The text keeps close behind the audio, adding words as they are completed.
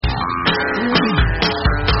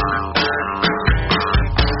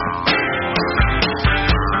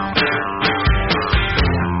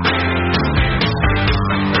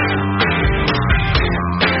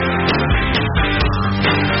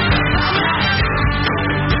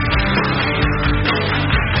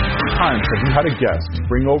Have you had a guest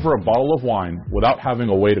bring over a bottle of wine without having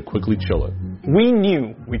a way to quickly chill it? We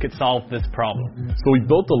knew we could solve this problem. So we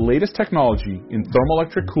built the latest technology in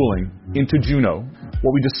thermoelectric cooling into Juno.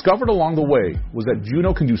 What we discovered along the way was that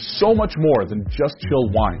Juno can do so much more than just chill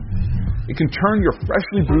wine. It can turn your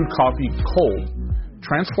freshly brewed coffee cold,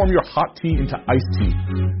 transform your hot tea into iced tea,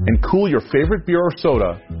 and cool your favorite beer or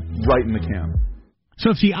soda right in the can. So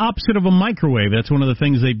it's the opposite of a microwave. That's one of the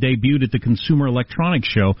things they debuted at the Consumer Electronics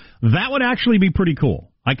Show. That would actually be pretty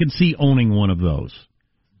cool. I could see owning one of those.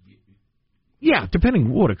 Yeah,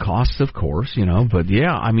 depending what it costs, of course, But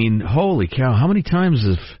yeah, I mean, holy cow, how many times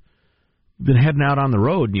have been heading out on the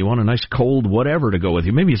road and you want a nice cold whatever to go with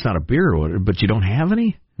you? Maybe it's not a beer, but you don't have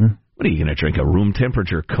any? What are you going to drink, a room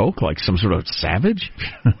temperature Coke like some sort of savage?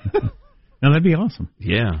 Now, that'd be awesome.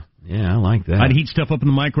 Yeah, I like that. I'd heat stuff up in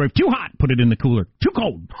the microwave. Too hot, put it in the cooler. Too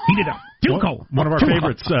cold, heat it up. Too cold. One of our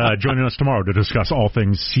favorites joining us tomorrow to discuss all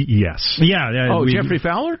things CES. Yeah. Oh, Jeffrey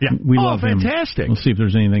Fowler? Yeah. We love him. Fantastic. We'll see if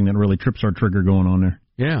there's anything that really trips our trigger going on there.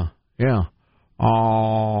 Yeah.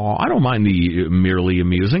 I don't mind the merely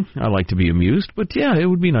amusing. I like to be amused. But, yeah, it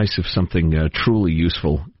would be nice if something truly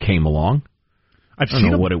useful came along. I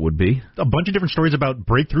don't know what it would be. A bunch of different stories about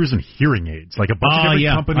breakthroughs in hearing aids. Like a bunch of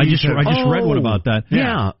different companies. I just read one about that.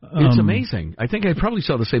 Yeah. It's amazing. I think I probably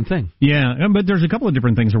saw the same thing. Yeah, but there's a couple of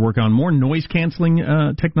different things they're working on. More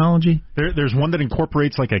noise-canceling technology. There's one that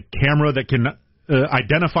incorporates like a camera that can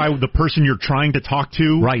identify the person you're trying to talk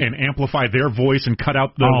to and amplify their voice and cut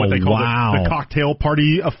out what they call the cocktail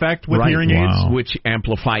party effect with hearing aids. Which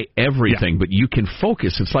amplify everything, but you can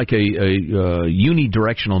focus. It's like a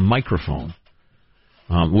unidirectional microphone.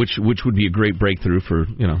 Which would be a great breakthrough for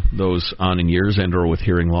those on in years and or with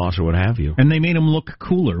hearing loss or what have you. And they made them look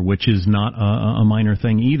cooler, which is not a minor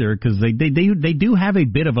thing either, because they do have a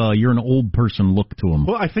bit of a you're an old person look to them.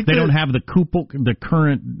 Well, I think they don't have the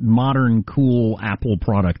current modern cool Apple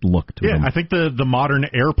product look to them. Yeah, I think the modern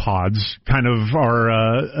AirPods kind of are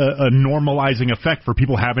a normalizing effect for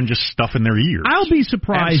people having just stuff in their ears. I'll be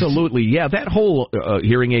surprised. Absolutely, yeah. That whole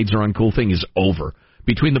hearing aids are uncool thing is over.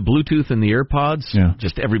 Between the Bluetooth and the AirPods,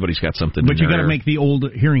 just everybody's got something. But you got to make the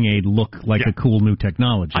old hearing aid look like a cool new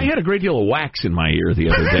technology. I had a great deal of wax in my ear the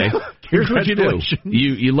other day. Here's what you do: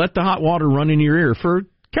 you let the hot water run in your ear for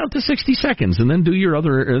count to 60 seconds, and then do your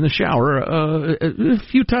other in the shower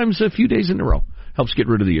a few days in a row. Helps get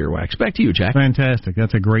rid of the earwax. Back to you, Jack. Fantastic.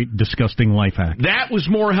 That's a great, disgusting life hack. That was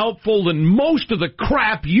more helpful than most of the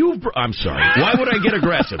crap you've... I'm sorry. Why would I get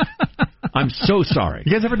aggressive? I'm so sorry.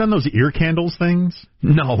 You guys ever done those ear candles things?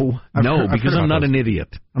 No, because I'm not an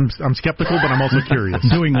idiot. I'm skeptical, but I'm also curious.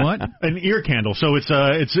 Doing what? An ear candle. So it's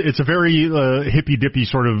a very hippy-dippy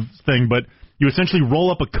sort of thing, but you essentially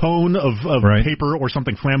roll up a cone of paper or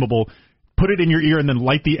something flammable, put it in your ear, and then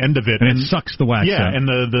light the end of it. And it sucks the wax out. And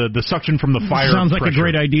the suction from the fire sounds like pressure. A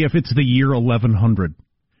great idea if it's the year 1100.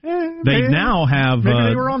 They now have... maybe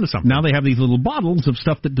they were onto something. Now they have these little bottles of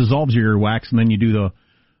stuff that dissolves your earwax, and then you do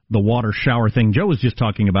the water shower thing Joe was just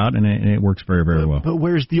talking about, and it works very, very well. But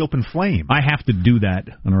where's the open flame? I have to do that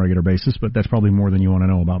on a regular basis, but that's probably more than you want to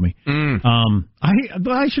know about me.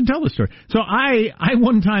 I should tell this story. So I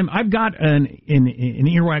one time, I've got an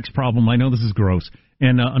earwax problem. I know this is gross.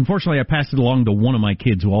 And unfortunately, I passed it along to one of my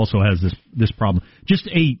kids who also has this problem. Just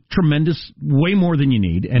a tremendous, way more than you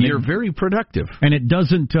need. And you're very productive. And it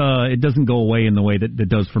doesn't go away in the way that it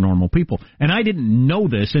does for normal people. And I didn't know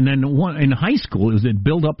this. And then in high school, it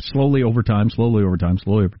built up slowly over time.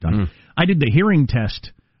 I did the hearing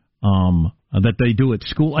test that they do at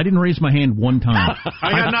school. I didn't raise my hand one time.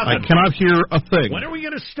 I got nothing. I cannot hear a thing. When are we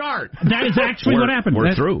going to start? That is actually what happened.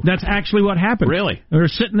 We're through. That's actually what happened. Really? We're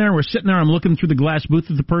sitting there. I'm looking through the glass booth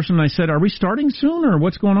with the person. And I said, "Are we starting soon, or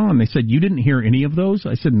what's going on?" They said, "You didn't hear any of those?"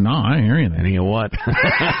 I said, "No, I didn't hear anything." Any of what?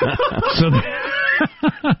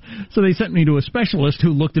 So they sent me to a specialist who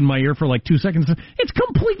looked in my ear for like 2 seconds. It's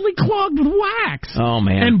completely clogged with wax. Oh,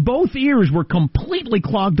 man. And both ears were completely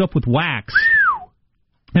clogged up with wax.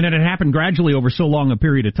 And it had happened gradually over so long a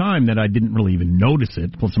period of time that I didn't really even notice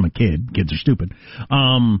it. Plus, I'm a kid. Kids are stupid.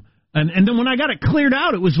 And then when I got it cleared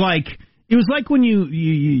out, it was like when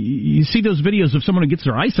you see those videos of someone who gets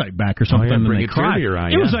their eyeyesight back or something and they cry.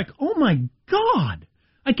 It was like, oh my God.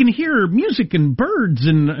 I can hear music and birds,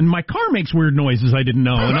 and my car makes weird noises I didn't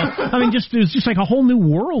know. And it was just like a whole new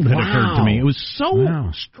world had occurred to me. It was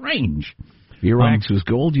so strange. If your wax was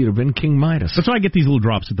gold, you'd have been King Midas. That's why I get these little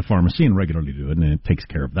drops at the pharmacy and regularly do it, and it takes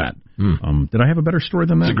care of that. Did I have a better story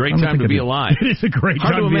than that? It's a great time to be alive. It is a great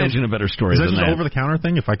time to imagine a better story than that. Is that just over-the-counter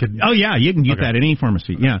thing, if I could... Oh, yeah, you can get that at any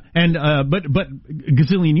pharmacy, yeah. And but a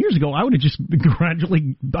gazillion years ago, I would have just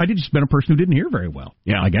I'd have just been a person who didn't hear very well,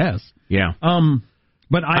 I guess. Yeah.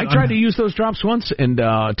 But I tried to use those drops once, and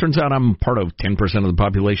it turns out I'm part of 10% of the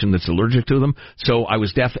population that's allergic to them, so I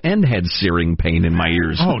was deaf and had searing pain in my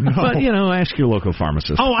ears. Oh, no. But, ask your local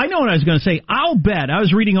pharmacist. Oh, I know what I was going to say. I'll bet. I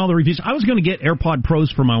was reading all the reviews. I was going to get AirPod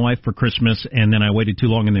Pros for my wife for Christmas, and then I waited too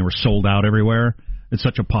long, and they were sold out everywhere. It's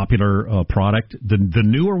such a popular product. The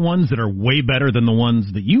newer ones that are way better than the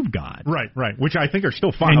ones that you've got. Right, which I think are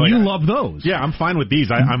still fine. And you love those. Yeah, I'm fine with these.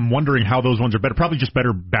 I'm wondering how those ones are better. Probably just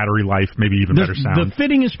better battery life, maybe even better sound. The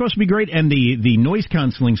fitting is supposed to be great, and the noise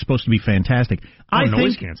canceling is supposed to be fantastic.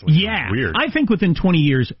 Noise canceling? Yeah. Weird. I think within 20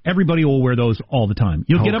 years, everybody will wear those all the time.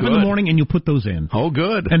 You'll get up in the morning and you'll put those in. Oh,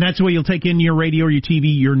 good. And that's the way you'll take in your radio or your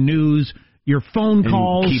TV, your news, your phone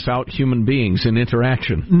calls. And keep out human beings in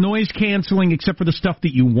interaction. Noise canceling, except for the stuff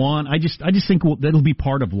that you want. I just think that'll be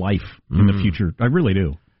part of life in the future. I really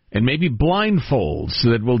do. And maybe blindfolds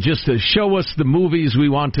that will just show us the movies we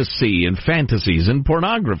want to see, and fantasies and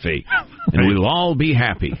pornography. And we'll all be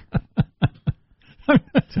happy.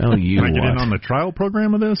 Tell you Can I get in on the trial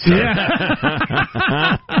program of this?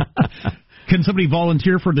 Yeah. Can somebody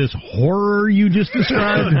volunteer for this horror you just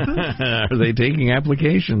described? Are they taking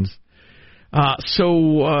applications?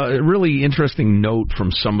 So a really interesting note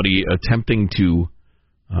from somebody attempting to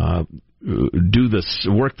work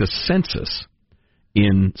the census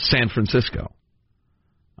in San Francisco,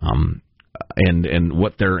 and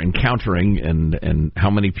what they're encountering, and how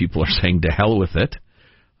many people are saying to hell with it.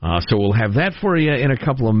 So we'll have that for you in a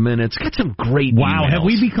couple of minutes. Got some great emails. Have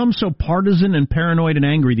we become so partisan and paranoid and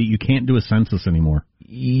angry that you can't do a census anymore?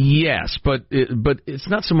 Yes, but it's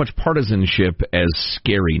not so much partisanship as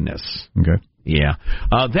scariness. Okay. Yeah.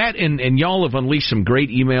 That and y'all have unleashed some great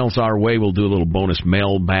emails our way. We'll do a little bonus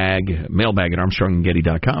mailbag. Mailbag at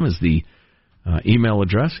ArmstrongandGetty.com is the email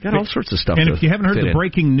address. Got all sorts of stuff. And if you haven't heard the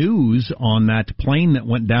breaking news on that plane that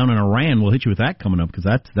went down in Iran, we'll hit you with that coming up, because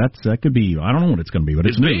that could be, I don't know what it's going to be, but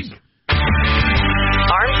it's news.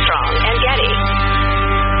 Armstrong and Getty.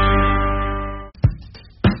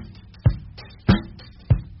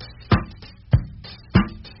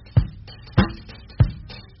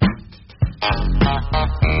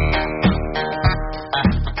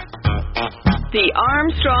 The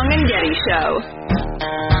Armstrong and Getty Show.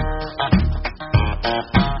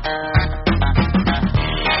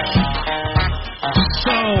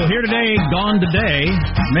 So, here today, gone today.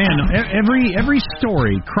 Man, every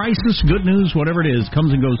story, crisis, good news, whatever it is,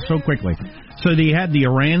 comes and goes so quickly. So they had the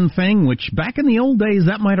Iran thing, which back in the old days,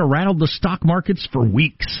 that might have rattled the stock markets for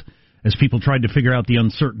weeks as people tried to figure out the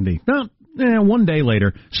uncertainty. One day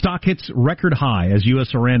later, stock hits record high as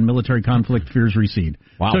U.S.-Iran military conflict fears recede.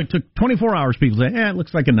 Wow. So it took 24 hours. People say, it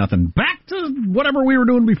looks like a nothing. Back to whatever we were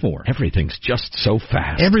doing before. Everything's just so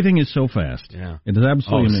fast. Everything is so fast. Yeah. It is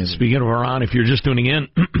absolutely amazing. Speaking of Iran, if you're just tuning in,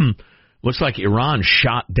 looks like Iran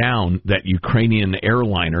shot down that Ukrainian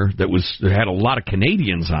airliner that had a lot of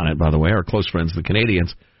Canadians on it, by the way, our close friends, the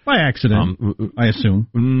Canadians. By accident, I assume.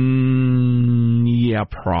 Yeah,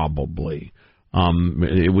 probably.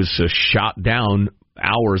 It was shot down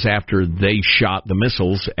hours after they shot the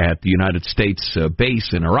missiles at the United States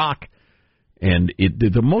base in Iraq. And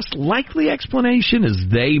the most likely explanation is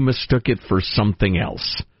they mistook it for something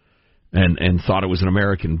else and thought it was an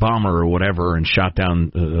American bomber or whatever, and shot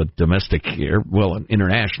down a domestic an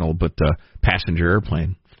international, but passenger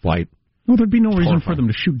airplane flight. Well, there'd be no reason for them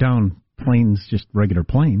to shoot down planes, just regular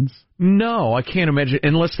planes. No, I can't imagine,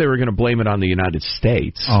 unless they were going to blame it on the United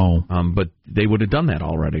States. Oh. But they would have done that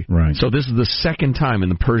already. Right. So this is the second time in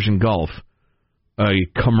the Persian Gulf a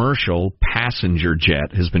commercial passenger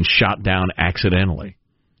jet has been shot down accidentally.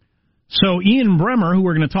 So Ian Bremmer, who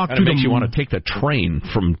we're going to talk to... That makes you want to take the train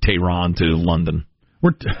from Tehran to London.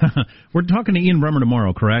 We're talking to Ian Bremmer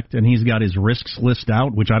tomorrow, correct? And he's got his risks list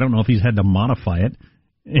out, which I don't know if he's had to modify it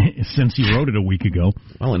since he wrote it a week ago.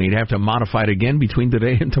 Well, and he'd have to modify it again between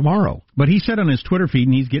today and tomorrow. But he said on his Twitter feed,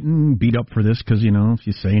 and he's getting beat up for this because, if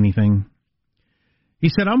you say anything... He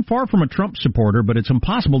said, I'm far from a Trump supporter, but it's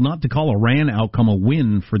impossible not to call Iran outcome a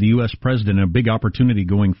win for the U.S. president and a big opportunity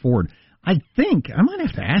going forward. I might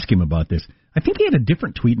have to ask him about this. I think he had a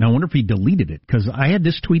different tweet, and I wonder if he deleted it, because I had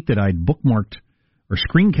this tweet that I'd bookmarked or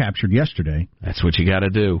screen captured yesterday. That's what you got to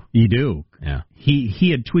do. You do. Yeah. He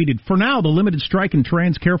had tweeted, for now, the limited strike and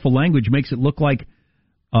trans careful language makes it look like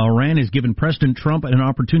Iran has given President Trump an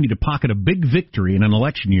opportunity to pocket a big victory in an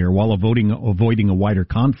election year while avoiding a wider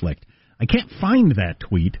conflict. I can't find that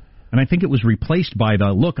tweet, and I think it was replaced by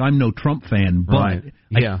the, look, I'm no Trump fan, but right.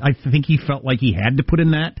 Yeah. I think he felt like he had to put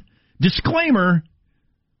in that disclaimer.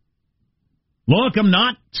 Look, I'm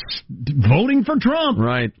not voting for Trump.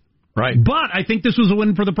 Right. But I think this was a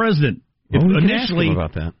win for the president. Well, we can ask him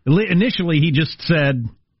about that. Initially, he just said,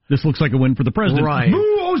 this looks like a win for the president. Right.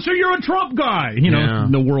 Oh, so you're a Trump guy. You know,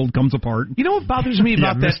 the world comes apart. You know what bothers me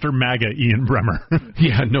about that? Mr. MAGA Ian Bremmer.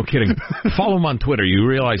 Yeah, no kidding. Follow him on Twitter. You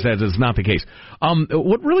realize that is not the case.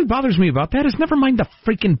 What really bothers me about that is never mind the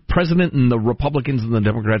freaking president and the Republicans and the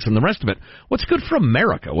Democrats and the rest of it. What's good for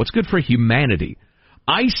America? What's good for humanity?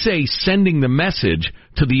 I say sending the message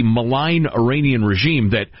to the malign Iranian regime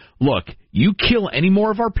that, look, you kill any more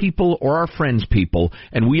of our people or our friends' people,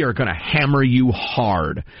 and we are going to hammer you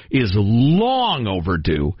hard, is long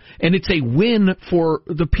overdue. And it's a win for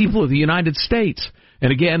the people of the United States.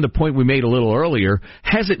 And again, the point we made a little earlier,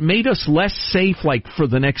 has it made us less safe, like, for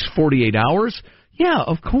the next 48 hours? Yeah,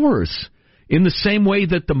 of course. In the same way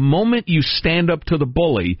that the moment you stand up to the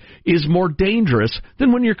bully is more dangerous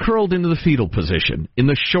than when you're curled into the fetal position in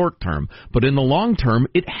the short term. But in the long term,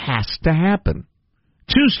 it has to happen.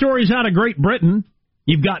 2 stories out of Great Britain.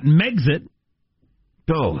 You've got Megxit.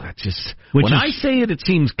 Oh, that's just... When I say it, it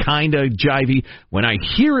seems kind of jivey. When I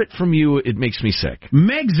hear it from you, it makes me sick.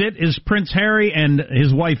 Megxit is Prince Harry and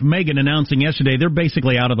his wife Meghan announcing yesterday they're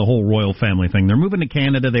basically out of the whole royal family thing. They're moving to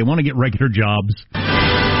Canada. They want to get regular jobs.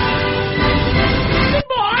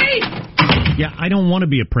 Yeah, I don't want to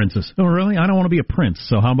be a princess. Oh, really? I don't want to be a prince.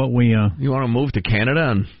 So how about we... You want to move to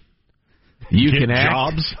Canada and you get can act?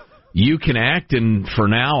 Jobs? You can act, and for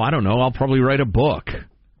now, I don't know, I'll probably write a book.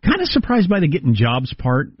 Kind of surprised by the getting jobs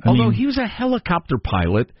part. Although he was a helicopter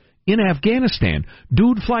pilot in Afghanistan.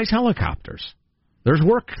 Dude flies helicopters. There's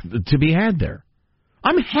work to be had there.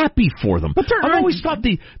 I'm happy for them. But I've always thought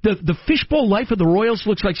the fishbowl life of the royals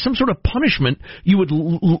looks like some sort of punishment you would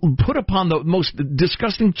put upon the most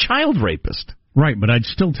disgusting child rapist. Right, but I'd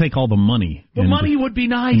still take all the money. The money would be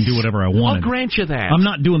nice. And do whatever I wanted. I'll grant you that. I'm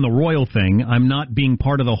not doing the royal thing. I'm not being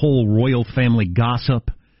part of the whole royal family gossip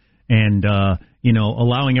and,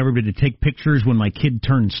 allowing everybody to take pictures when my kid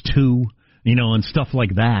turns 2. And stuff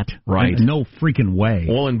like that. Right. No freaking way.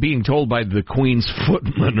 Well, and being told by the Queen's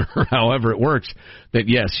footman, or however it works, that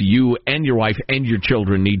yes, you and your wife and your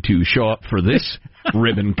children need to show up for this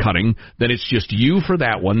ribbon cutting, then it's just you for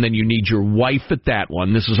that one, then you need your wife at that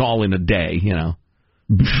one. This is all in a day,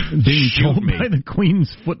 Being told by the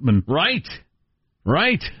Queen's footman.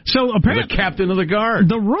 Right. So apparently, the captain of the guard.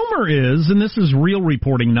 The rumor is, and this is real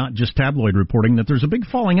reporting, not just tabloid reporting, that there's a big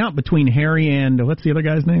falling out between Harry and what's the other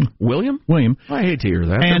guy's name? William. I hate to hear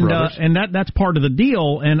that. And that's part of the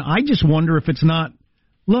deal. And I just wonder if it's not.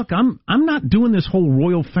 Look, I'm not doing this whole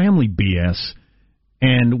royal family BS.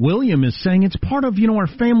 And William is saying it's part of our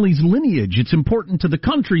family's lineage. It's important to the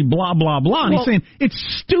country. Blah blah blah. And he's saying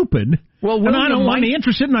it's stupid. Well, and I don't want to be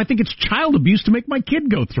interested, and I think it's child abuse to make my kid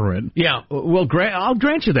go through it. Yeah, well, I'll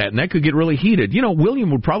grant you that, and that could get really heated.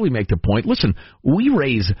 William would probably make the point, listen, we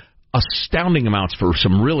raise astounding amounts for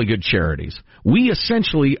some really good charities. We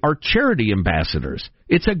essentially are charity ambassadors.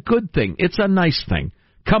 It's a good thing. It's a nice thing.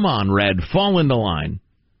 Come on, Red, fall into line.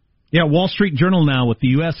 Yeah, Wall Street Journal now with the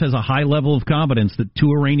U.S. has a high level of confidence that 2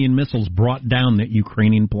 Iranian missiles brought down that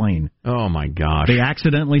Ukrainian plane. Oh, my gosh. They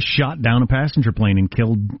accidentally shot down a passenger plane and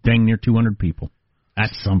killed dang near 200 people.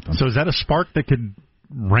 That's something. So is that a spark that could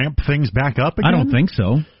ramp things back up again? I don't think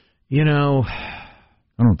so. I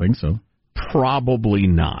don't think so. Probably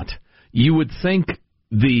not. You would think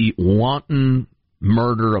the wanton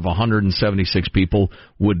murder of 176 people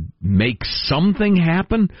would make something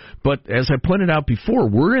happen, but as I pointed out before,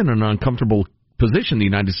 we're in an uncomfortable position in the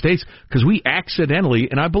United States because we accidentally,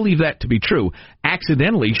 and I believe that to be true,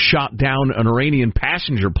 accidentally shot down an Iranian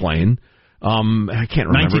passenger plane. I can't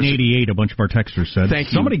remember. 1988, a bunch of our texters said.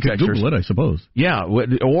 Somebody could Google it, I suppose. Yeah,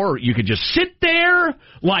 or you could just sit there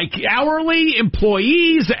like hourly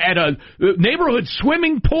employees at a neighborhood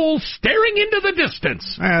swimming pool staring into the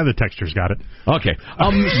distance. The texters got it. Okay.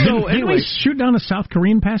 So anyway, shoot down a South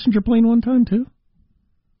Korean passenger plane one time, too?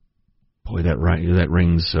 Boy, that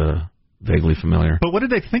rings... vaguely familiar. But what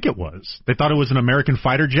did they think it was? They thought it was an American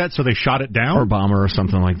fighter jet, so they shot it down? Or bomber or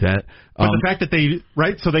something like that. But the fact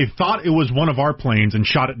that so they thought it was one of our planes and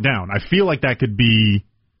shot it down. I feel like that could be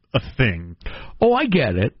a thing. Oh, I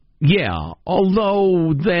get it. Yeah.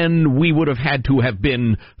 Although then we would have had to have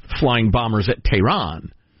been flying bombers at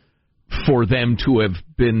Tehran for them to have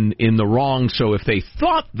been in the wrong. So if they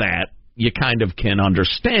thought that, you kind of can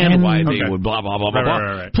understand why they would blah, blah, blah, blah, blah.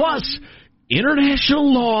 Right. Plus,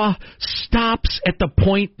 international law stops at the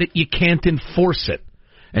point that you can't enforce it.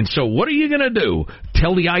 And so what are you going to do?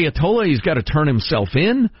 Tell the Ayatollah he's got to turn himself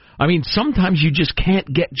in? I mean, sometimes you just can't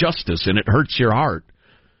get justice, and it hurts your heart.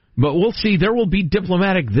 But we'll see. There will be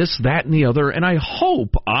diplomatic this, that, and the other. And I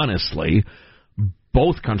hope, honestly,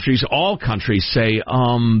 both countries, all countries say,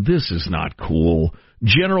 this is not cool.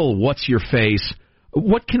 General, what's your face?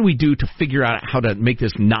 What can we do to figure out how to make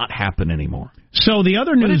this not happen anymore? So the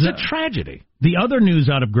other news... But it's a tragedy. The other news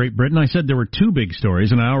out of Great Britain, I said there were two big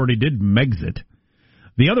stories, and I already did Megxit.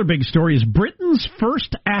 The other big story is Britain's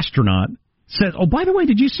first astronaut said... Oh, by the way,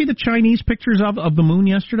 did you see the Chinese pictures of the moon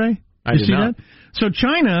yesterday? I did not. That? So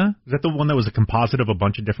China... Is that the one that was a composite of a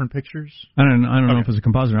bunch of different pictures? I don't know if it's a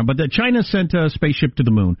composite or not, but China sent a spaceship to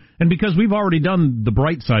the moon. And because we've already done the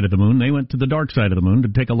bright side of the moon, they went to the dark side of the moon to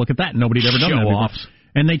take a look at that. Nobody'd ever done that before. Show-offs.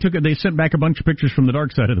 And they sent back a bunch of pictures from the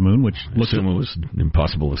dark side of the moon, which looked... It was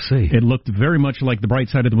impossible to see. It looked very much like the bright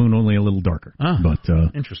side of the moon, only a little darker. But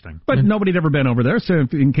interesting. But nobody had ever been over there, so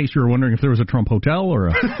in case you were wondering if there was a Trump Hotel or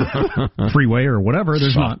a freeway or whatever,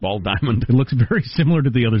 there's not. Softball diamond. It looks very similar to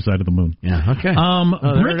the other side of the moon. Yeah, okay.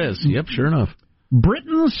 There it is. Yep, sure enough.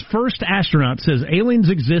 Britain's first astronaut says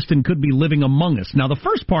aliens exist and could be living among us. Now, the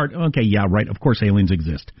first part, okay, yeah, right, of course aliens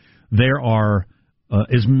exist. There are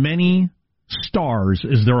as many stars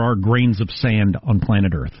as there are grains of sand on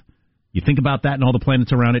planet Earth. You think about that and all the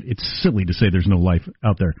planets around it, it's silly to say there's no life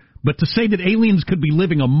out there. But to say that aliens could be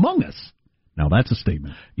living among us, now that's a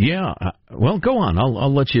statement. Yeah, well, go on.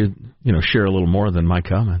 I'll let you share a little more than my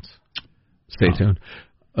comments. Stay tuned.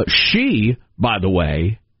 She, by the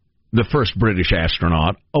way, the first British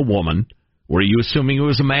astronaut, a woman. Were you assuming it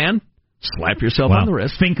was a man? Slap yourself on the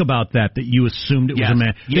wrist. Think about that you assumed it was a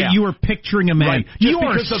man. Yeah. That you were picturing a man. Right. Just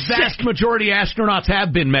because the vast majority of astronauts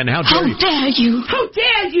have been men. How dare you? How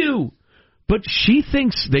dare you? But she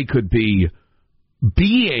thinks they could be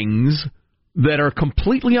beings that are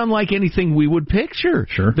completely unlike anything we would picture.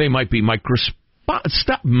 Sure. They might be microscopic.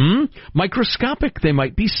 They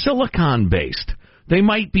might be silicon-based. They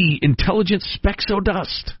might be intelligent specks of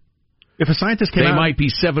dust. If a scientist came out... They might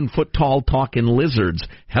be 7-foot-tall talking lizards.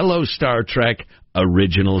 Hello, Star Trek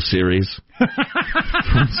original series.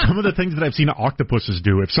 Some of the things that I've seen octopuses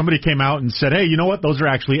do, if somebody came out and said, hey, you know what, those are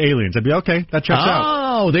actually aliens, I'd be, okay, that checks out.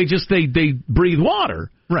 Oh, they breathe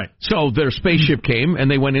water. Right. So their spaceship came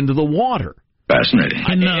and they went into the water. Fascinating.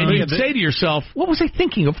 And you'd say to yourself, what was I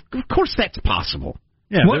thinking of? Of course that's possible.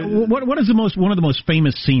 Yeah, what is one of the most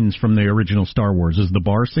famous scenes from the original Star Wars? Is the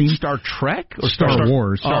bar scene? Star Trek or Star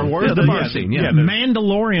Wars? Star Wars, the bar scene. Yeah,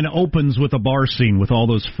 Mandalorian opens with a bar scene with all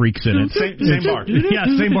those freaks in it. Same bar. Yeah,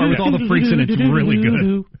 same bar with all the freaks in it. It's really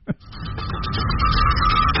good.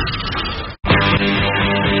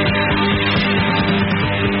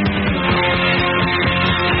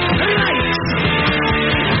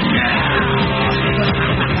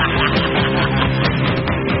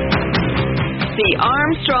 The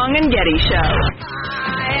Armstrong and Getty Show.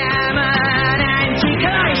 I am an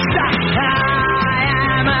antichrist. I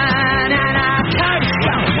am an anarchist.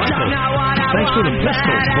 Don't know what I Thanks for the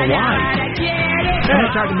pistols, but why? I'm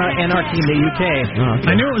talking about anarchy in the UK.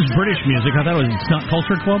 I knew it was British music. I thought it was It's Not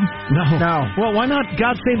Culture Club. No. Well, why not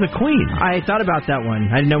God Save the Queen? I thought about that one.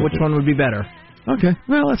 I didn't know which one would be better. Okay,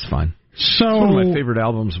 well, that's fine. So, it's one of my favorite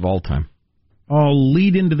albums of all time. I'll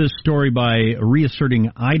lead into this story by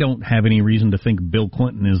reasserting I don't have any reason to think Bill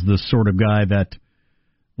Clinton is the sort of guy that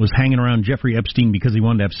was hanging around Jeffrey Epstein because he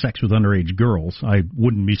wanted to have sex with underage girls. I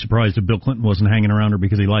wouldn't be surprised if Bill Clinton wasn't hanging around her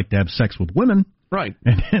because he liked to have sex with women. Right.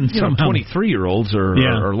 And somehow 23-year-olds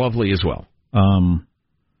are lovely as well.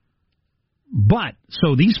 But,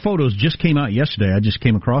 so these photos just came out yesterday. I just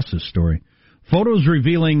came across this story. Photos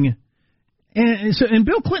revealing... And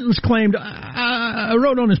Bill Clinton's claimed, I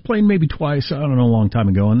rode on his plane maybe twice, I don't know, a long time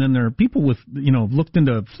ago. And then there are people with, looked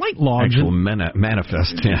into flight logs. Actual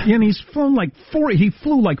manifest, yeah. And he flew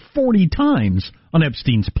like 40 times on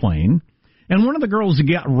Epstein's plane. And one of the girls who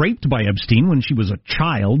got raped by Epstein when she was a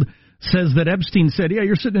child says that Epstein said, yeah,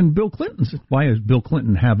 you're sitting in Bill Clinton's. Why does Bill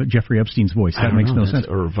Clinton have Jeffrey Epstein's voice? That makes no sense.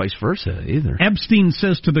 Or vice versa, either. Epstein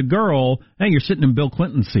says to the girl, hey, you're sitting in Bill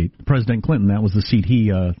Clinton's seat. President Clinton, that was the seat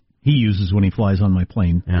he uses when he flies on my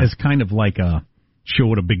plane. Yeah. As kind of like a show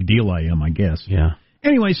what a big deal I am, I guess. Yeah.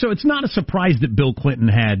 Anyway, so it's not a surprise that Bill Clinton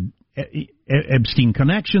had Epstein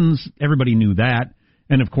connections. Everybody knew that.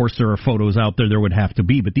 And, of course, there are photos out there would have to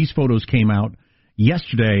be. But these photos came out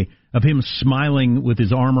yesterday of him smiling with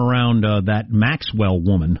his arm around that Maxwell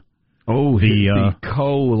woman. Oh, the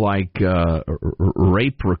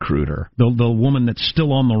rape recruiter. The woman that's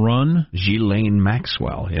still on the run. Ghislaine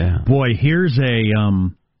Maxwell, yeah. Boy, here's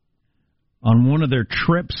on one of their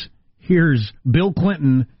trips, here's Bill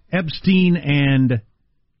Clinton, Epstein, and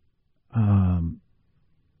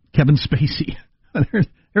Kevin Spacey.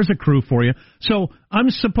 There's a crew for you. So I'm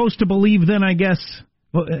supposed to believe then, I guess,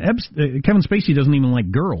 well, Kevin Spacey doesn't even like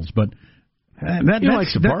girls, but He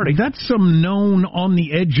likes to party. That's some known on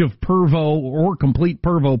the edge of pervo or complete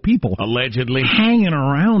pervo people. Allegedly. Hanging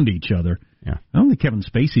around each other. Yeah. I don't think Kevin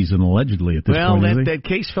Spacey's an allegedly at this point. Well, that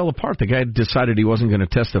case fell apart. The guy decided he wasn't going to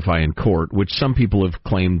testify in court, which some people have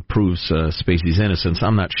claimed proves Spacey's innocence.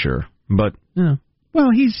 I'm not sure. But, Well,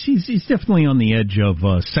 he's definitely on the edge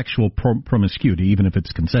of sexual promiscuity, even if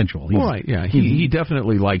it's consensual. Right, yeah. He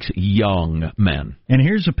definitely likes young men. And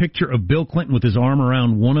here's a picture of Bill Clinton with his arm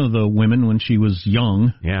around one of the women when she was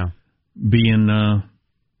young. Yeah. Being,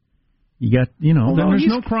 there's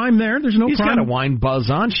no crime there. There's no crime. He's got a wine buzz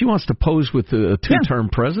on. She wants to pose with the two-term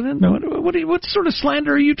president. No. What sort of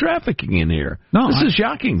slander are you trafficking in here? No, this is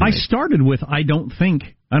shocking to me. I started with, I don't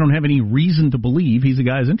have any reason to believe he's a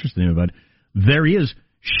guy who's interested in it, but there he is.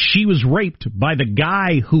 She was raped by the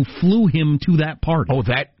guy who flew him to that party. Oh,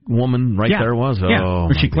 that woman there was? Yeah. Oh,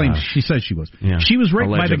 or she claims, she says she was. Yeah. She was raped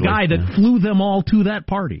Allegedly. by the guy that flew them all to that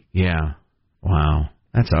party. Yeah. Wow.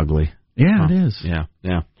 That's ugly. Yeah, It is. Yeah.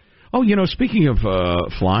 Oh, speaking of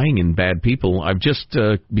flying and bad people, I've just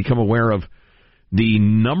become aware of the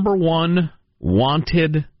number one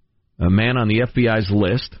wanted man on the FBI's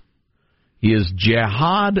list. He is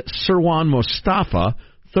Jihad Sirwan Mustafa,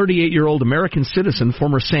 38-year-old American citizen,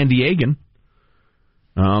 former San Diegan,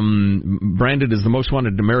 branded as the most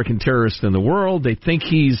wanted American terrorist in the world. They think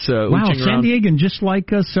he's San Diegan, just like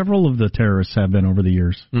several of the terrorists have been over the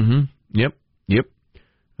years. Mm-hmm. Yep.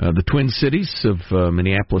 The Twin Cities of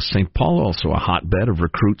Minneapolis, St. Paul, also a hotbed of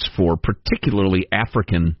recruits for particularly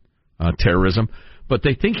African terrorism. But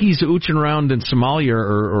they think he's ooching around in Somalia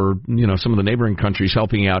or some of the neighboring countries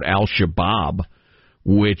helping out Al-Shabaab,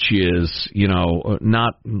 which is,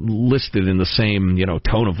 not listed in the same,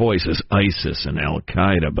 tone of voice as ISIS and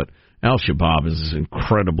Al-Qaeda. But Al-Shabaab is this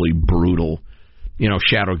incredibly brutal,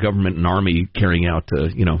 shadow government and army carrying out,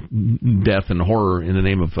 death and horror in the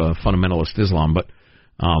name of fundamentalist Islam. But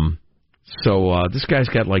so this guy's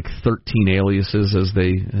got like 13 aliases as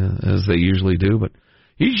they usually do. But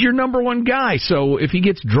he's your number one guy. So if he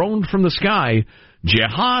gets droned from the sky,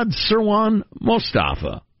 Jihad Sirwan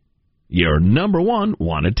Mustafa, your number one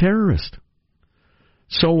wanted terrorist.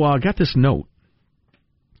 So I got this note.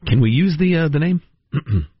 Can we use the name?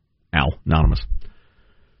 Al, anonymous.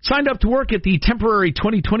 Signed up to work at the temporary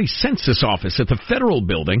 2020 census office at the Federal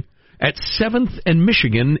Building at 7th and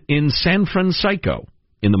Michigan in San Francisco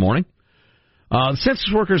in the morning.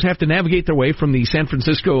 Census workers have to navigate their way from the San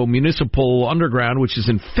Francisco Municipal Underground, which is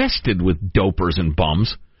infested with dopers and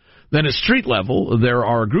bums. Then at street level, there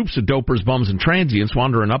are groups of dopers, bums, and transients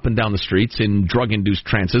wandering up and down the streets in drug-induced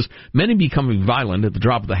trances, many becoming violent at the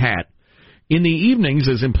drop of the hat. In the evenings,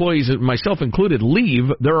 as employees, myself included, leave,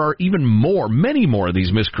 there are many more of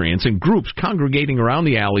these miscreants in groups congregating around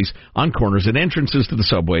the alleys, on corners, and entrances to the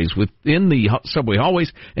subways, within the subway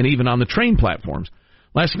hallways, and even on the train platforms.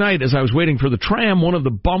 Last night, as I was waiting for the tram, one of the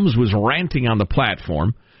bums was ranting on the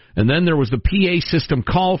platform, and then there was the PA system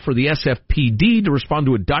call for the SFPD to respond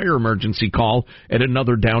to a dire emergency call at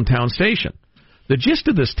another downtown station. The gist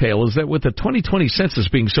of this tale is that with the 2020 census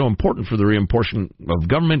being so important for the reapportionment of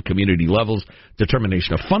government, community levels,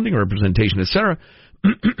 determination of funding, representation, etc.,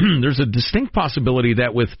 there's a distinct possibility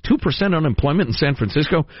that with 2% unemployment in San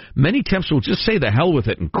Francisco, many temps will just say the hell with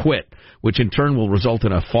it and quit, which in turn will result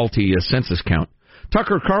in a faulty census count.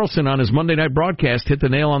 Tucker Carlson on his Monday night broadcast hit the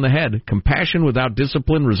nail on the head. Compassion without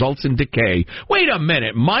discipline results in decay. Wait a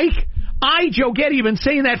minute, Mike. Joe Getty, have been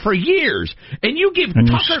saying that for years. And you give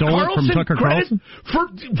Tucker Carlson credit for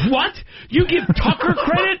what? You give Tucker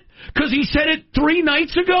credit because he said it 3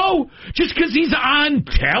 nights ago? Just because he's on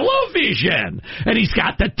television and he's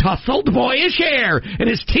got the tousled boyish hair and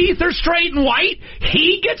his teeth are straight and white?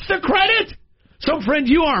 He gets the credit? Some friend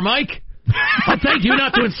you are, Mike. I'll thank you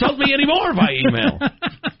not to insult me anymore by email.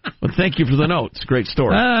 But thank you for the notes. Great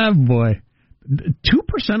story. Ah, boy. 2%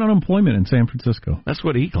 unemployment in San Francisco. That's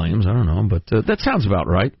what he claims. I don't know, but that sounds about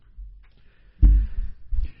right.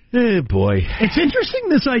 Eh, boy. It's interesting,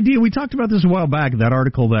 this idea. We talked about this a while back, that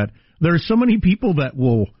article, that there are so many people that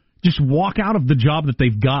will just walk out of the job that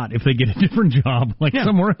they've got if they get a different job,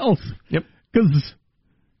 somewhere else. Yep.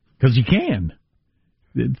 Because you can.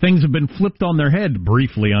 Things have been flipped on their head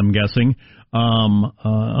briefly, I'm guessing,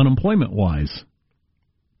 unemployment-wise.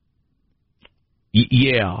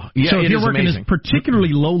 Yeah. So if you're working a particularly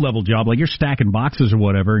low-level job, like you're stacking boxes or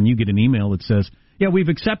whatever, and you get an email that says, yeah, we've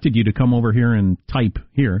accepted you to come over here and type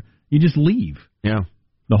here, you just leave. Yeah.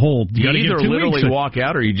 The whole... You either literally walk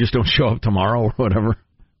out or you just don't show up tomorrow or whatever.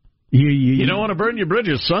 You don't want to burn your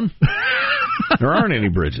bridges, son. There aren't any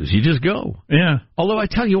bridges. You just go. Yeah. Although I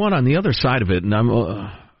tell you what, on the other side of it, and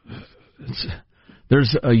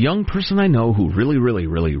There's a young person I know who really, really,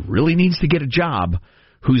 really, really needs to get a job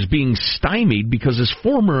who's being stymied because his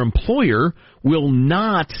former employer will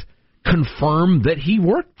not confirm that he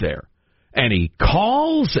worked there. And he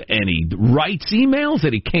calls and he writes emails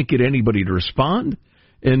and he can't get anybody to respond.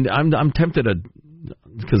 And I'm tempted to,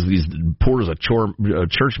 because he's poor as a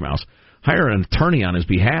church mouse, hire an attorney on his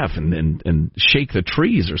behalf and shake the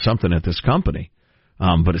trees or something at this company.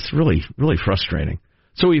 But it's really, really frustrating.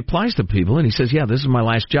 So he applies to people, and he says, yeah, this is my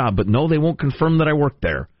last job, but no, they won't confirm that I worked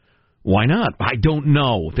there. Why not? I don't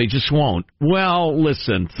know. They just won't. Well,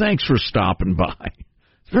 listen, thanks for stopping by.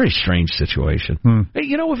 It's a very strange situation. Hey,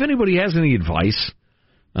 if anybody has any advice,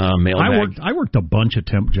 mailbag. I worked a bunch of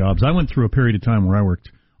temp jobs. I went through a period of time where I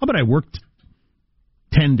worked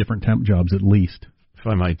 10 different temp jobs at least. If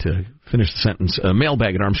I might finish the sentence,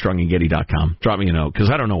 mailbag at ArmstrongandGetty.com. Drop me a note, because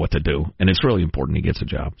I don't know what to do, and it's really important he gets a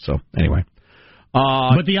job. So, anyway.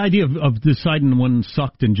 But the idea of deciding one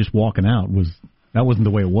sucked and just walking out wasn't the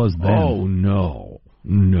way it was then. Oh,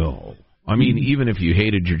 no. I mean, even if you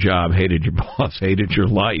hated your job, hated your boss, hated your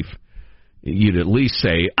life, you'd at least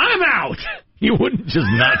say, I'm out! You wouldn't just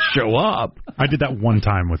not show up. I did that one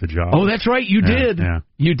time with a job. Oh, that's right, you did. Yeah.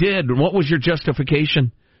 You did. What was your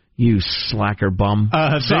justification? You slacker bum.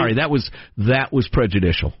 Sorry, that was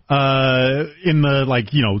prejudicial. In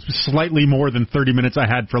the slightly more than 30 minutes I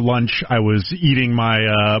had for lunch, I was eating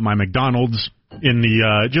my my McDonald's in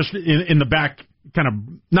the just in the back, kind of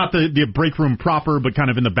not the break room proper, but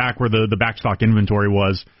kind of in the back where the backstock inventory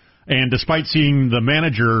was. And despite seeing the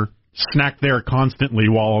manager snack there constantly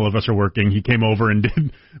while all of us are working, he came over and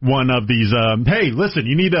did one of these. Hey, listen,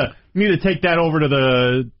 you need to take that over to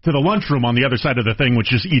the lunchroom on the other side of the thing, which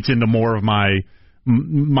just eats into more of my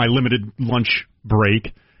limited lunch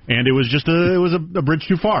break. And it was just a bridge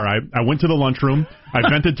too far. I went to the lunchroom, I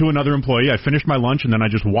vented to another employee, I finished my lunch, and then I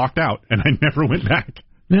just walked out, and I never went back.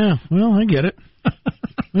 Yeah, well, I get it.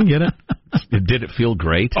 Did it feel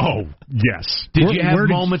great? Oh, yes. Did you have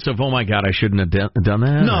moments of, oh my God, I shouldn't have done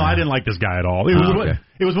that? No, I didn't like this guy at all. It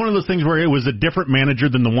was one of those things where it was a different manager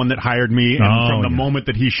than the one that hired me, and from the moment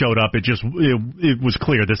that he showed up, it was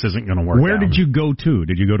clear this isn't going to work. Where did you go to?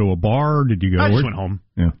 Did you go to a bar? Did you go? I just went home.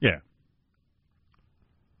 Yeah.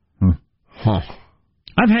 Huh.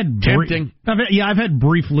 I've had tempting. I've had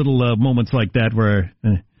brief little moments like that where.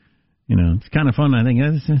 It's kind of fun, I think.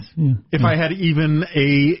 If I had even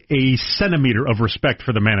a centimeter of respect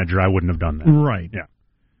for the manager, I wouldn't have done that. Right. Yeah.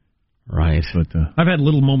 Right. But I've had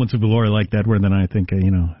little moments of glory like that where then I think,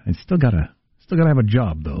 I still gotta have a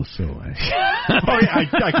job, though. So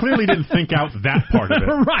I clearly didn't think out that part of it.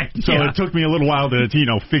 Right. So it took me a little while to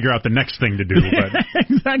figure out the next thing to do. But.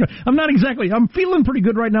 Exactly. I'm feeling pretty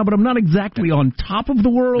good right now, but I'm not exactly on top of the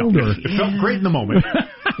world. It felt great in the moment.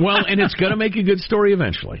 Well, and it's going to make a good story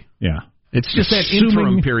eventually. Yeah. It's just that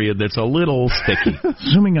interim period that's a little sticky.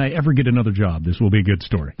 Assuming I ever get another job, this will be a good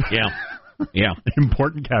story. Yeah.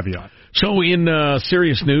 Important caveat. So in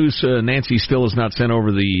serious news, Nancy still has not sent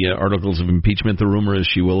over the articles of impeachment. The rumor is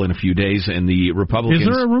she will in a few days, and the Republicans... Is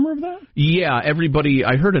there a rumor of that? Yeah, everybody...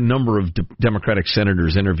 I heard a number of Democratic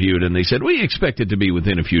senators interviewed, and they said, we expect it to be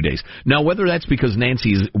within a few days. Now, whether that's because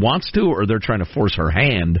Nancy wants to or they're trying to force her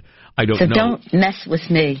hand, I don't know. So don't mess with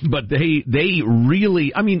me. But they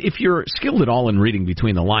really... I mean, if you're skilled at all in reading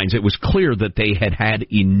between the lines, it was clear that they had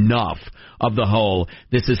enough of the whole,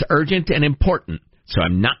 this is urgent and important, so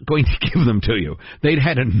I'm not going to give them to you. They'd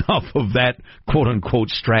had enough of that quote-unquote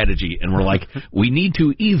strategy, and were like, we need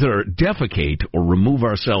to either defecate or remove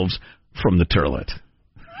ourselves from the turlet.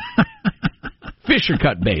 Fish or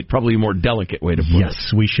cut bait, probably a more delicate way to put it.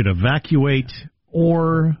 Yes, we should evacuate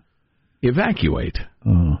or... Evacuate.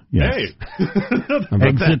 Yes. Hey!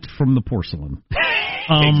 Exit from the porcelain.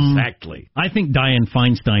 Exactly. I think Dianne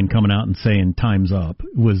Feinstein coming out and saying time's up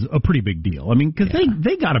was a pretty big deal. I mean, because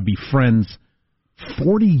they got to be friends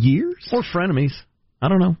 40 years? Or frenemies. I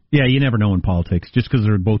don't know. Yeah, you never know in politics. Just because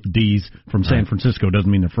they're both D's from San Francisco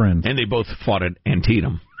doesn't mean they're friends. And they both fought at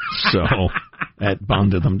Antietam. So that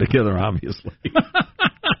bonded them together, obviously.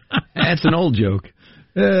 That's an old joke.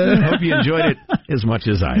 Hope you enjoyed it as much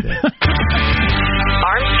as I did.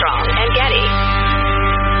 Armstrong and Getty.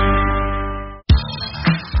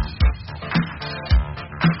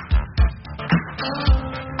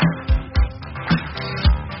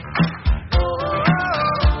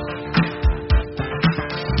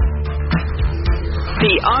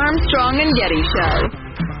 The Armstrong and Getty Show.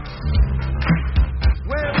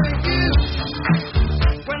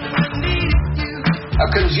 A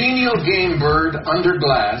congenial game bird under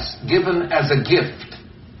glass given as a gift.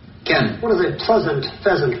 Ken. What is a pleasant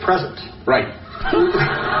pheasant present? Right.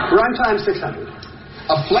 Rhyme time 600.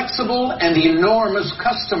 a flexible and enormous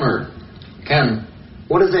customer. Ken?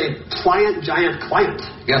 What is a pliant giant client?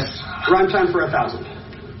 Yes. Rhyme time for 1,000.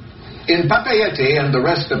 In Papayete and the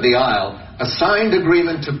rest of the aisle, a signed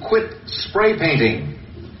agreement to quit spray painting.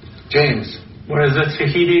 James? What is it,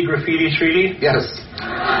 Tahiti Graffiti Treaty? Yes.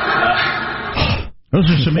 Those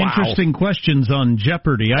are some interesting questions on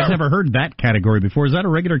Jeopardy. I've never heard that category before. Is that a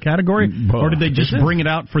regular category? Or did they just bring it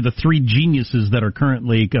out for the three geniuses that are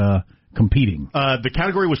currently competing? The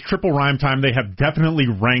category was triple rhyme time. They have definitely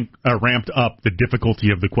ramped up the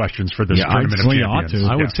difficulty of the questions for this tournament of champions.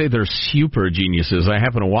 I would say they're super geniuses. I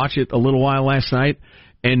happened to watch it a little while last night,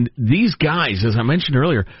 and these guys, as I mentioned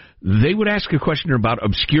earlier, they would ask a question about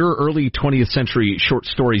obscure early 20th century short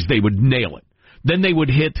stories. They would nail it. Then they would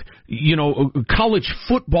hit, college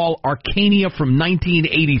football Arcania from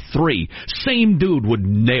 1983. Same dude would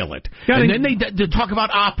nail it. And then they'd talk about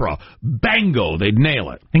opera. Bango, they'd nail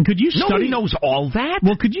it. And could you study? Nobody knows all that.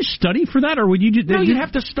 Well, could you study for that, or would you just... No, you'd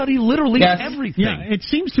have to study literally everything. Yeah, it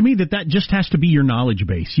seems to me that just has to be your knowledge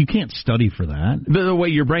base. You can't study for that. The way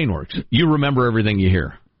your brain works. You remember everything you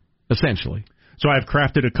hear, essentially. So I've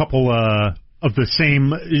crafted a couple of the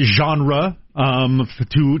same genre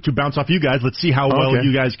to bounce off you guys. Let's see how well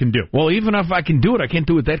you guys can do. Well, even if I can do it, I can't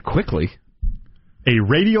do it that quickly. A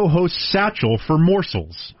radio host satchel for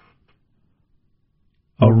morsels.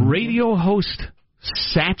 A radio host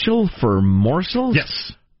satchel for morsels?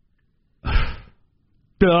 Yes.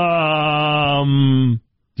 Do you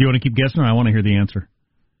want to keep guessing, or I want to hear the answer?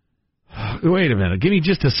 Wait a minute. Give me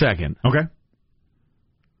just a second. Okay.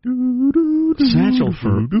 Satchel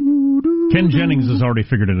for... Ken Jennings has already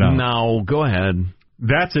figured it out. No, go ahead.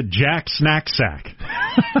 That's a Jack snack sack.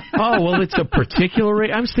 Oh, well, it's a particular...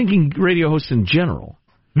 I was thinking radio host in general.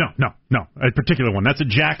 No. A particular one. That's a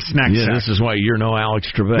Jack snack sack. This is why you're no Alex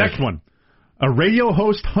Trebek. Next one. A radio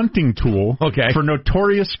host hunting tool for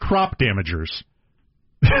notorious crop damagers.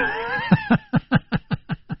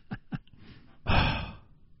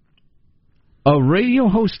 A radio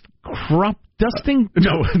host crop dusting?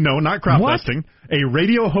 No, not crop dusting. A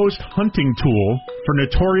radio host hunting tool for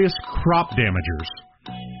notorious crop damagers.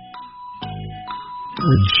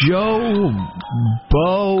 Joe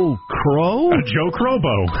Bo Crow? Joe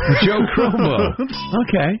Crowbo. Joe Crowbo.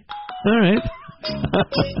 Okay. All right.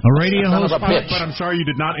 A radio host, but I'm sorry you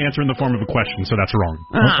did not answer in the form of a question, so that's wrong.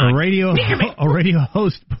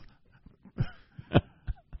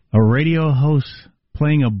 A radio host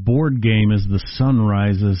playing a board game as the sun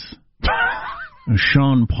rises.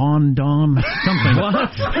 Sean Pondon. Something.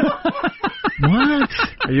 What?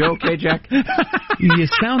 Are you okay, Jack? You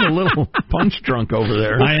sound a little punch drunk over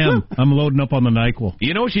there. I am. I'm loading up on the NyQuil.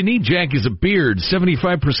 You know what you need, Jack, is a beard.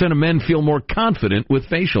 75% of men feel more confident with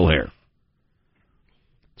facial hair.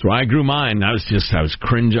 That's why I grew mine. I was a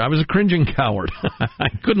cringing coward. I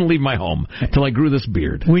couldn't leave my home until I grew this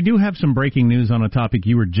beard. We do have some breaking news on a topic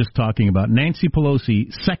you were just talking about. Nancy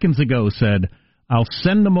Pelosi, seconds ago, said, I'll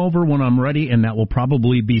send them over when I'm ready, and that will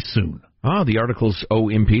probably be soon. Oh, the articles owe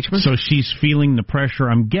impeachment? So she's feeling the pressure.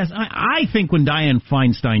 I think when Dianne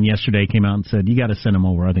Feinstein yesterday came out and said, you got to send them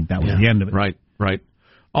over, I think that was the end of it. Right.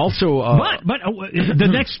 Also... But the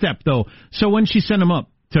next step, though, so when she sent them up,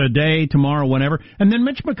 today, tomorrow, whenever, and then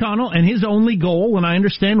Mitch McConnell, and his only goal, and I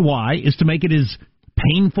understand why, is to make it as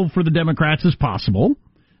painful for the Democrats as possible,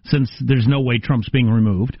 since there's no way Trump's being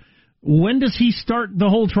removed. When does he start the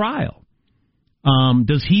whole trial?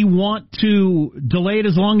 Does he want to delay it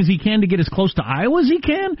as long as he can to get as close to Iowa as he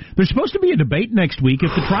can? There's supposed to be a debate next week.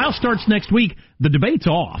 If the trial starts next week, the debate's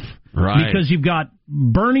off. Right. Because you've got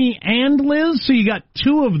Bernie and Liz, so you got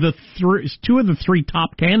two of the three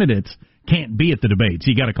top candidates can't be at the debates.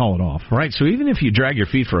 You got to call it off. Right, so even if you drag your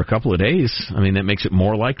feet for a couple of days, I mean, that makes it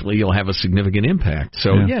more likely you'll have a significant impact.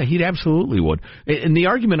 So, yeah he absolutely would. And the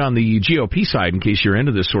argument on the GOP side, in case you're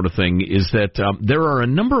into this sort of thing, is that there are a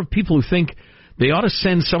number of people who think they ought to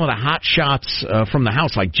send some of the hot shots from the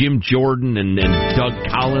House, like Jim Jordan and Doug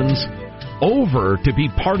Collins, over to be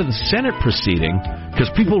part of the Senate proceeding, because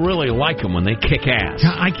people really like them when they kick ass.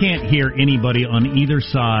 I can't hear anybody on either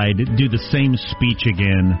side do the same speech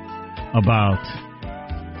again about...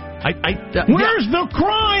 Where's the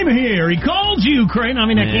crime here? He calls Ukraine. I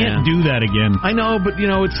mean, I can't do that again. I know, but,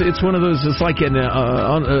 it's one of those, it's like an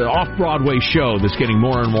off-Broadway show that's getting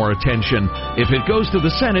more and more attention. If it goes to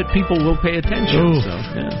the Senate, people will pay attention. So,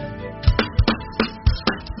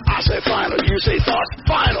 I say final, you say thoughts.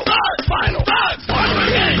 Final.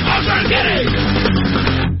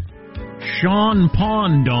 Sean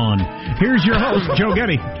Pondon. Here's your host, Joe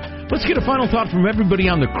Getty. Let's get a final thought from everybody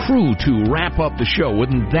on the crew to wrap up the show.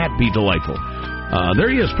 Wouldn't that be delightful? There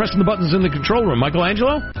he is, pressing the buttons in the control room.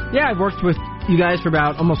 Michelangelo? Yeah, I've worked with you guys for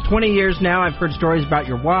about almost 20 years now. I've heard stories about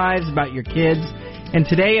your wives, about your kids, and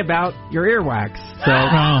today about your earwax. So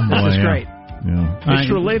this is great. Yeah.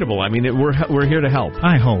 It's relatable. I mean, we're here to help.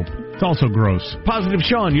 I hope. It's also gross. Positive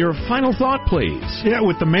Sean, your final thought, please. Yeah,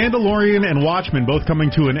 with The Mandalorian and Watchmen both coming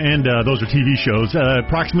to an end, those are TV shows,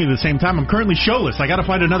 approximately the same time. I'm currently showless. I got to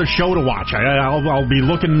find another show to watch. I'll be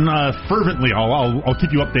looking fervently. I'll keep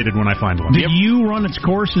you updated when I find one. Did you run its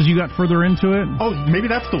course as you got further into it? Oh, maybe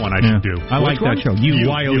that's the one I should do. I like that show.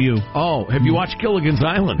 YOU. Oh, have you watched Gilligan's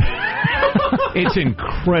Island? It's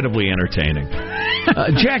incredibly entertaining.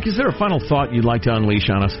 Jack, is there a final thought you'd like to unleash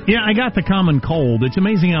on us? Yeah, I got the common cold. It's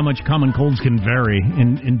amazing how much common colds can vary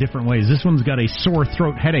in different ways. This one's got a sore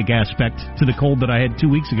throat headache aspect to the cold that I had 2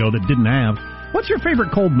 weeks ago that didn't have. What's your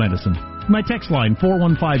favorite cold medicine? My text line,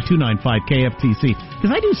 415-295-KFTC.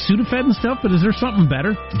 Because I do Sudafed and stuff, but is there something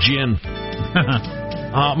better? Gin.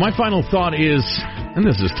 My final thought is, and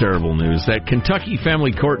this is terrible news, that Kentucky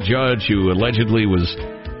family court judge who allegedly was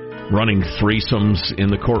running threesomes in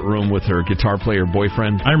the courtroom with her guitar player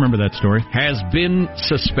boyfriend. I remember that story. Has been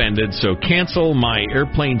suspended, so cancel my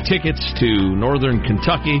airplane tickets to northern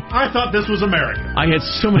Kentucky. I thought this was America. I had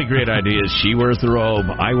so many great ideas. She wears the robe,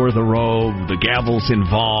 I wear the robe, the gavel's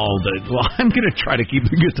involved. Well, I'm going to try to keep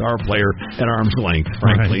the guitar player at arm's length,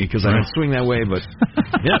 frankly, because I don't swing that way, but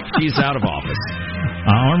yep, she's out of office.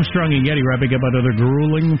 Armstrong and Getty wrapping up another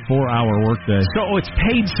grueling 4-hour workday. So it's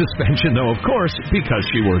paid suspension, though, of course, because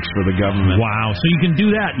she works for the government. Wow. So you can do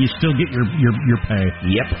that. You still get your pay.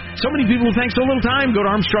 Yep. So many people, thanks so little time. Go to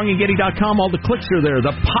ArmstrongandGetty.com. All the clicks are there.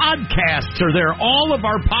 The podcasts are there. All of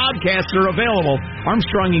our podcasts are available.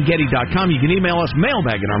 ArmstrongandGetty.com. You can email us,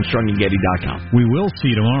 mailbag at ArmstrongandGetty.com. We will see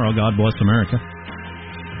you tomorrow. God bless America.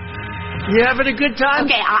 You having a good time?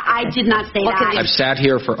 Okay, I did not say that. I've sat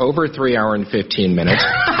here for over 3 hours and 15 minutes.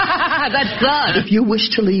 That's good. If you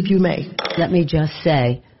wish to leave, you may. Let me just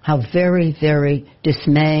say how very, very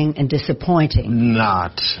dismaying and disappointing.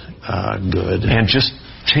 Not good. And just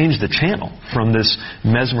change the channel from this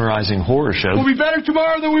mesmerizing horror show. We'll be better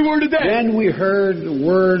tomorrow than we were today. Then we heard the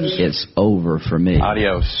words, "It's over for me."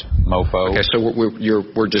 Adios, mofo. Okay, so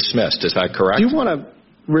we're dismissed. Is that correct? Do you want to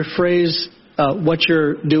rephrase what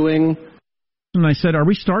you're doing? And I said, are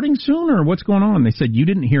we starting soon, or what's going on? They said, you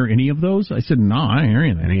didn't hear any of those? I said, no, I didn't hear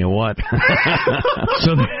anything. Any of what?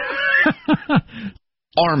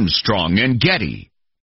 Armstrong and Getty.